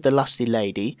 entered the Lusty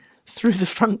Lady through the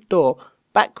front door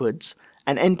backwards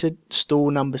and entered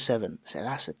stall number 7. So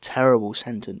that's a terrible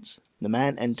sentence. The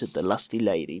man entered the Lusty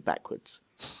Lady backwards.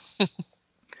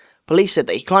 Police said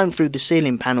that he climbed through the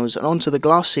ceiling panels and onto the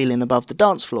glass ceiling above the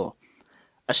dance floor.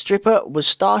 A stripper was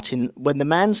starting when the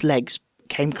man's legs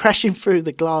came crashing through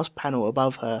the glass panel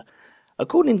above her.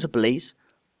 According to police,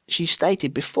 she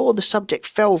stated before the subject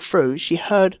fell through, she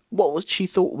heard what she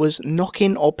thought was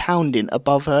knocking or pounding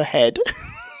above her head.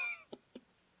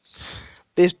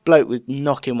 This bloke was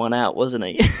knocking one out, wasn't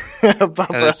he? Above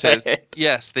her head.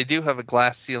 Yes, they do have a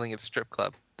glass ceiling at the strip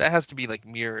club. That has to be like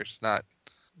mirrors, not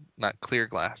clear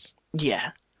glass.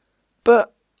 Yeah.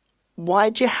 But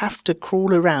why'd you have to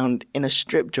crawl around in a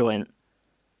strip joint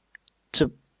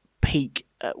to peek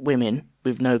at women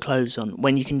with no clothes on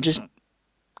when you can just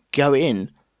go in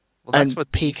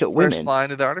and peek at women? The first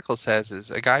line of the article says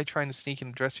is, a guy trying to sneak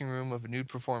in the dressing room of nude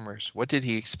performers. What did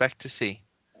he expect to see?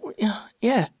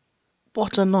 Yeah.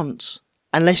 What a nonce.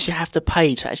 Unless you have to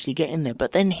pay to actually get in there.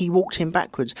 But then he walked in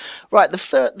backwards. Right, the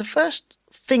first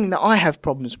thing that I have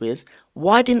problems with,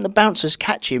 why didn't the bouncers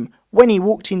catch him when he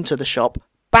walked into the shop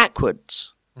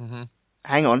backwards? Mm-hmm.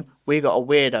 Hang on, we got a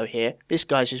weirdo here. This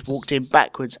guy's just walked in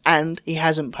backwards and he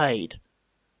hasn't paid.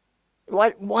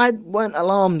 Why weren't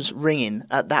alarms ringing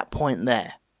at that point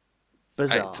there?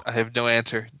 Bizarre. I have no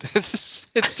answer. It's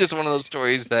just one of those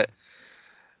stories that...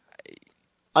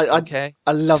 I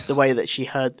love the way that she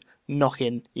heard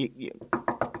knocking.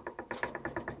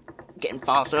 Getting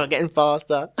faster.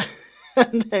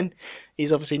 And then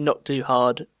he's obviously knocked too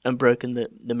hard and broken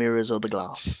the mirrors or the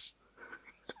glass.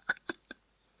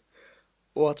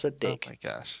 What a dick. Oh my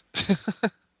gosh.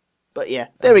 But yeah,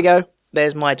 there we go.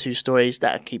 There's my 2 stories.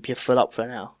 That'll keep you full up for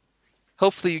now.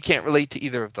 Hopefully you can't relate to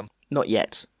either of them. Not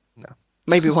yet. No.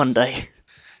 Maybe one day.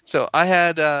 So I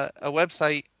had a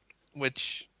website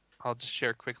which I'll just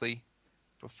share quickly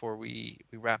before we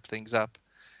wrap things up.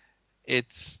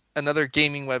 It's another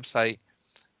gaming website.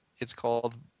 It's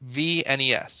called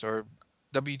VNES, or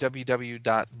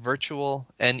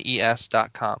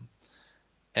www.virtualnes.com.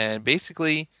 And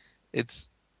basically, it's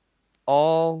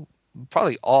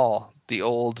probably all the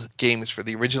old games for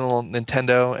the original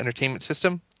Nintendo Entertainment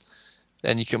System.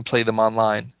 And you can play them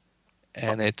online.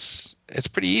 And it's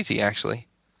pretty easy, actually.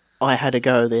 I had a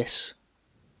go at this,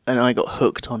 and I got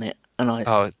hooked on it.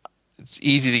 It's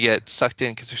easy to get sucked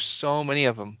in because there's so many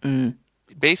of them. Mm.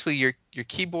 Basically, your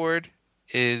keyboard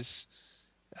is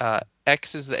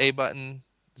X is the A button,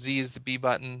 Z is the B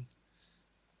button,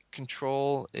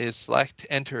 Control is select,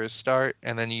 Enter is start,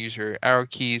 and then you use your arrow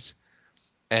keys.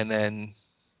 And then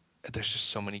there's just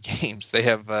so many games. They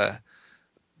have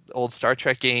old Star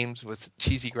Trek games with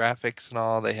cheesy graphics and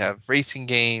all. They have racing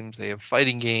games. They have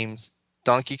fighting games.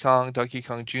 Donkey Kong, Donkey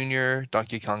Kong Jr.,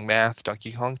 Donkey Kong Math,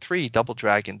 Donkey Kong 3, Double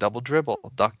Dragon, Double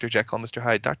Dribble, Dr. Jekyll, Mr.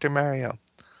 Hyde, Dr. Mario.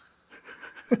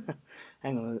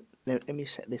 Hang on, let me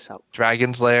set this up.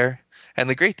 Dragon's Lair. And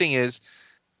the great thing is,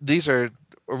 these are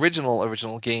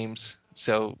original games.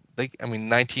 So,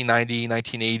 1990,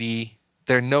 1980,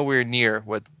 they're nowhere near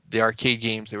what the arcade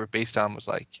games they were based on was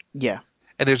like. Yeah.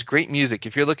 And there's great music.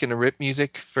 If you're looking to rip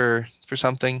music for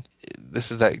something,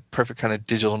 this is that perfect kind of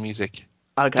digital music.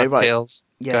 Okay, DuckTales. Right.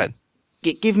 Yeah. Go ahead.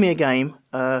 Give me a game.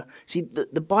 See,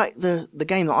 the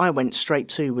game that I went straight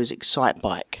to was Excite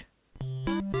Bike.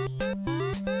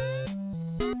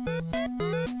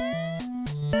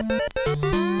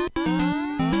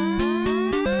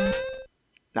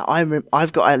 Now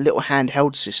I've got a little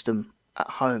handheld system at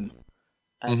home,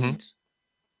 and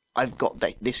I've got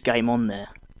this game on there,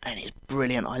 and it's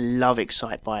brilliant. I love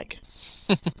Excite Bike.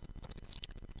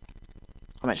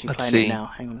 I'm actually playing it now.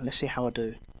 Hang on, let's see how I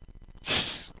do.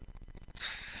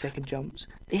 Second jumps.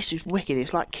 This is wicked.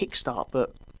 It's like Kickstart,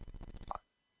 but...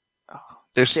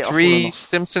 There's 3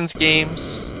 Simpsons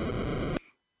games.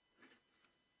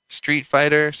 Street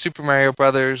Fighter, Super Mario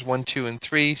Brothers 1, 2, and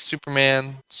 3,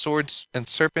 Superman, Swords and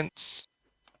Serpents.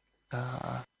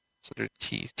 So there are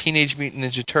Teenage Mutant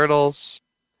Ninja Turtles,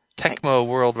 Tecmo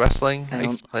World Wrestling. I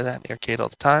used to play that in the arcade all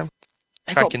the time.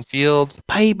 Track and Field.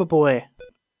 Paperboy.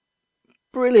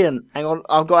 Brilliant. Hang on,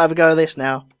 I've got to have a go at this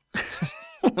now.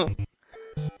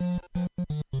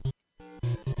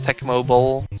 Tecmo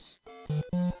Bowl.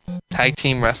 Tag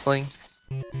Team Wrestling.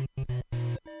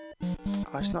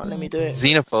 Oh, it's not letting me do it.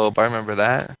 Xenophobe, I remember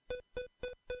that.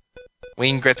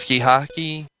 Wayne Gretzky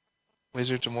Hockey.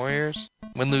 Wizards and Warriors.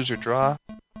 Win, Lose, or Draw.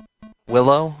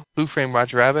 Willow. Who Framed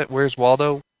Roger Rabbit? Where's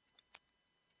Waldo?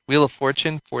 Wheel of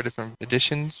Fortune, 4 different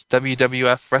editions.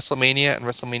 WWF WrestleMania and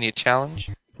WrestleMania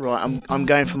Challenge. Right, I'm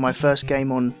going for my first game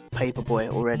on Paperboy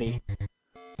already.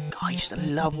 God, I used to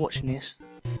love watching this.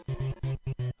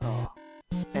 Oh,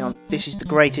 hang on, this is the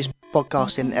greatest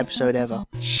podcasting episode ever.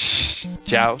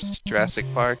 Joust, Jurassic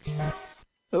Park.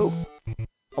 Oh,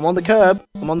 I'm on the curb.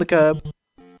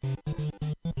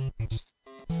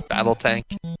 Battle Tank,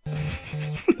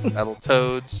 Battle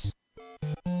Toads.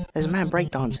 There's a man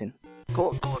breakdancing.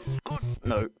 Good.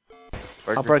 No.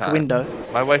 Burger I broke Time. a window.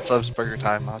 My wife loves Burger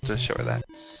Time. I'll have to show her that.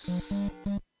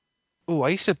 Ooh, I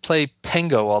used to play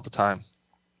Pengo all the time.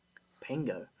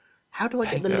 Pengo? How do I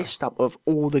get the list up of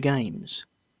all the games?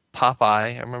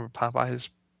 Popeye. I remember Popeye's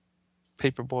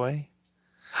Paperboy.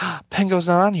 Pengo's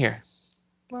not on here.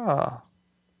 Oh.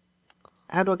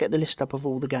 How do I get the list up of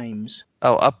all the games?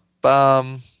 Oh, up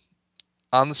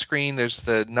on the screen, there's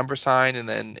the number sign and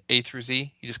then A through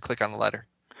Z. You just click on the letter.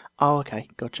 Oh, okay.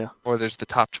 Gotcha. Or there's the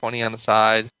top 20 on the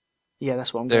side. Yeah,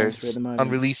 that's what I'm going through at the moment. There's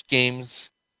unreleased games.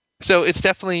 So it's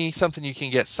definitely something you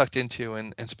can get sucked into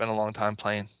and spend a long time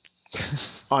playing.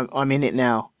 I'm in it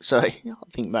now, so I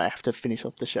think I have to finish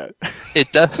off the show.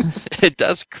 It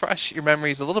does crush your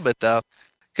memories a little bit, though.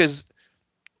 Because,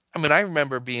 I mean, I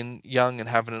remember being young and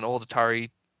having an old Atari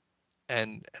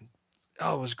and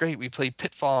oh, it was great. We played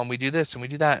Pitfall and we do this and we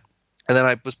do that. And then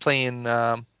I was playing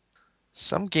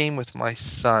some game with my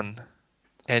son,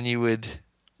 and you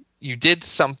did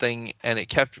something and it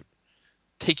kept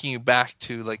taking you back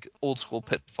to like old school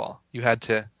Pitfall. You had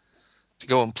to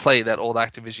go and play that old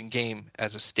Activision game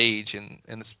as a stage in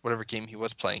this whatever game he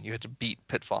was playing. You had to beat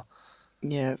Pitfall.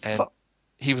 Yeah. And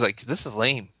he was like, "This is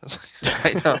lame." I was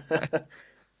like, "I know."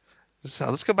 So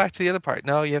let's go back to the other part.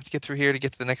 No, you have to get through here to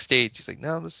get to the next stage. He's like,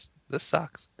 "No, this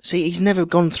sucks." See, he's never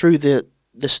gone through the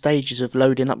stages of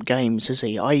loading up games, has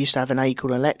he? I used to have an A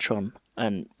called Electron,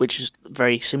 which is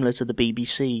very similar to the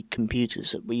BBC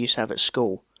computers that we used to have at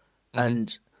school. Mm-hmm.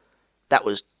 And that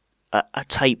was a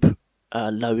tape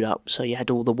load up, so you had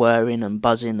all the whirring and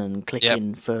buzzing and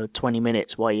clicking for 20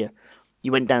 minutes while you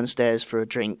went downstairs for a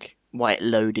drink while it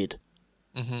loaded.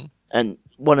 Mm-hmm. And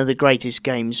one of the greatest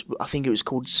games, I think it was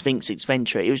called Sphinx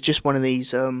Adventure. It was just one of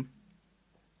these. It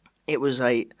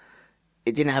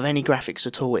didn't have any graphics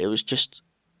at all. It was just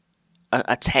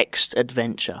a text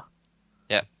adventure.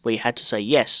 Yeah. Where you had to say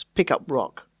yes, pick up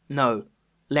rock, no,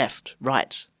 left,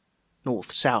 right,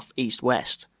 north, south, east,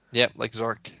 west. Yep, like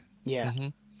Zork. Yeah. Mm-hmm.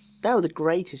 They were the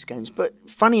greatest games. But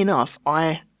funny enough,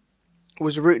 I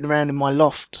was rooting around in my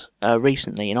loft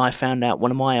recently, and I found out one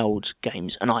of my old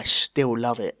games, and I still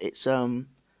love it. It's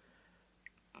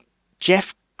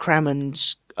Jeff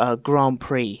Crammond's Grand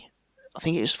Prix. I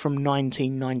think it was from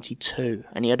 1992,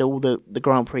 and he had all the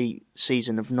Grand Prix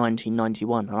season of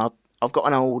 1991. And I've got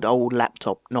an old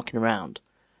laptop knocking around,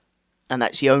 and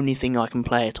that's the only thing I can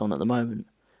play it on at the moment.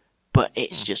 But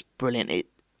it's just brilliant.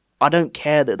 I don't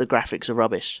care that the graphics are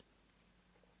rubbish.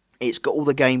 It's got all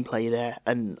the gameplay there,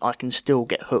 and I can still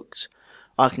get hooked.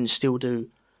 I can still do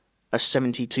a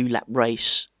 72-lap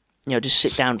race. Just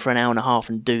sit down for an hour and a half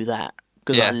and do that,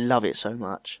 because I love it so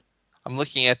much. I'm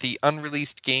looking at the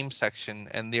unreleased game section,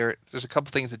 and there's a couple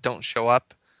things that don't show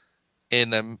up in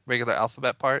the regular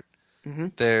alphabet part. Mm-hmm.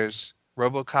 There's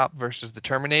RoboCop versus the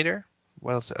Terminator.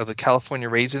 What else? Oh, the California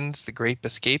Raisins, The Grape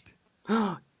Escape.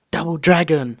 Double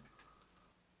Dragon.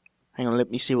 Hang on,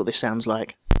 let me see what this sounds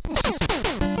like.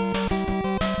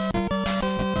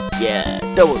 Yeah,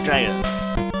 Double Dragon.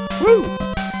 Woo!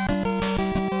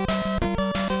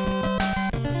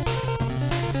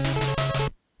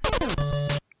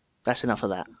 That's enough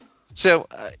of that. So,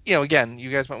 again,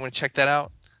 you guys might want to check that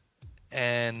out.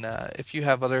 And if you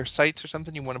have other sites or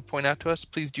something you want to point out to us,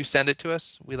 please do send it to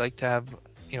us. We like to have,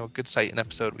 a good site and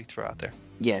episode we throw out there.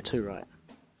 Yeah, too right.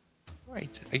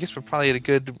 Right. I guess we're probably at a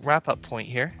good wrap-up point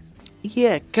here.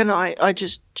 Yeah, can I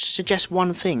just suggest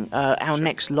one thing? Our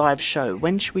next live show.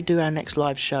 When should we do our next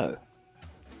live show?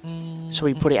 So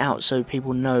we put it out so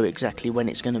people know exactly when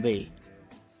it's going to be.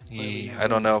 Yeah, I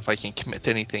don't know if I can commit to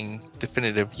anything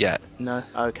definitive yet. No?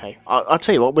 Okay. I'll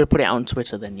tell you what, we'll put it out on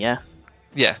Twitter then, yeah?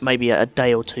 Yeah. Maybe a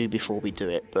day or two before we do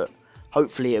it, but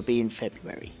hopefully it'll be in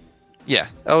February. Yeah.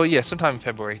 Oh, yeah, sometime in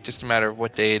February. Just a matter of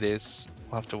what day it is.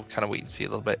 We'll have to kind of wait and see a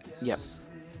little bit. Yep.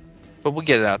 But we'll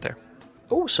get it out there.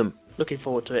 Awesome. Looking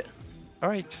forward to it. All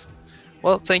right.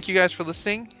 Well, thank you guys for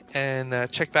listening,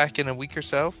 and check back in a week or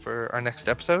so for our next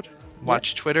episode.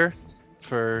 Watch Twitter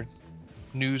for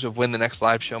news of when the next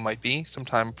live show might be,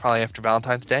 sometime probably after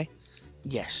Valentine's Day.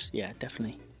 Yes, yeah,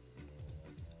 definitely.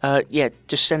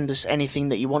 Just send us anything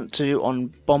that you want to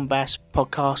on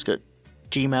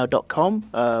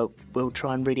bombastpodcast@gmail.com. We'll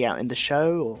try and read it out in the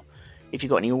show, or if you've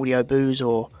got any audio boos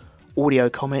or audio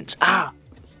comments.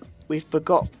 We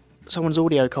forgot someone's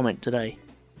audio comment today.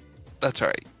 That's all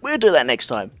right. We'll do that next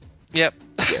time. Yep.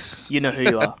 Yeah, you know who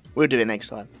you are. We'll do it next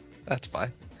time. That's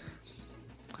fine.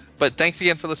 But thanks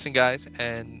again for listening, guys,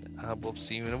 and we'll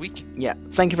see you in a week. Yeah,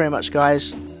 thank you very much,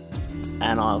 guys,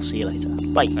 and I'll see you later.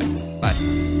 Bye.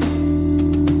 Bye.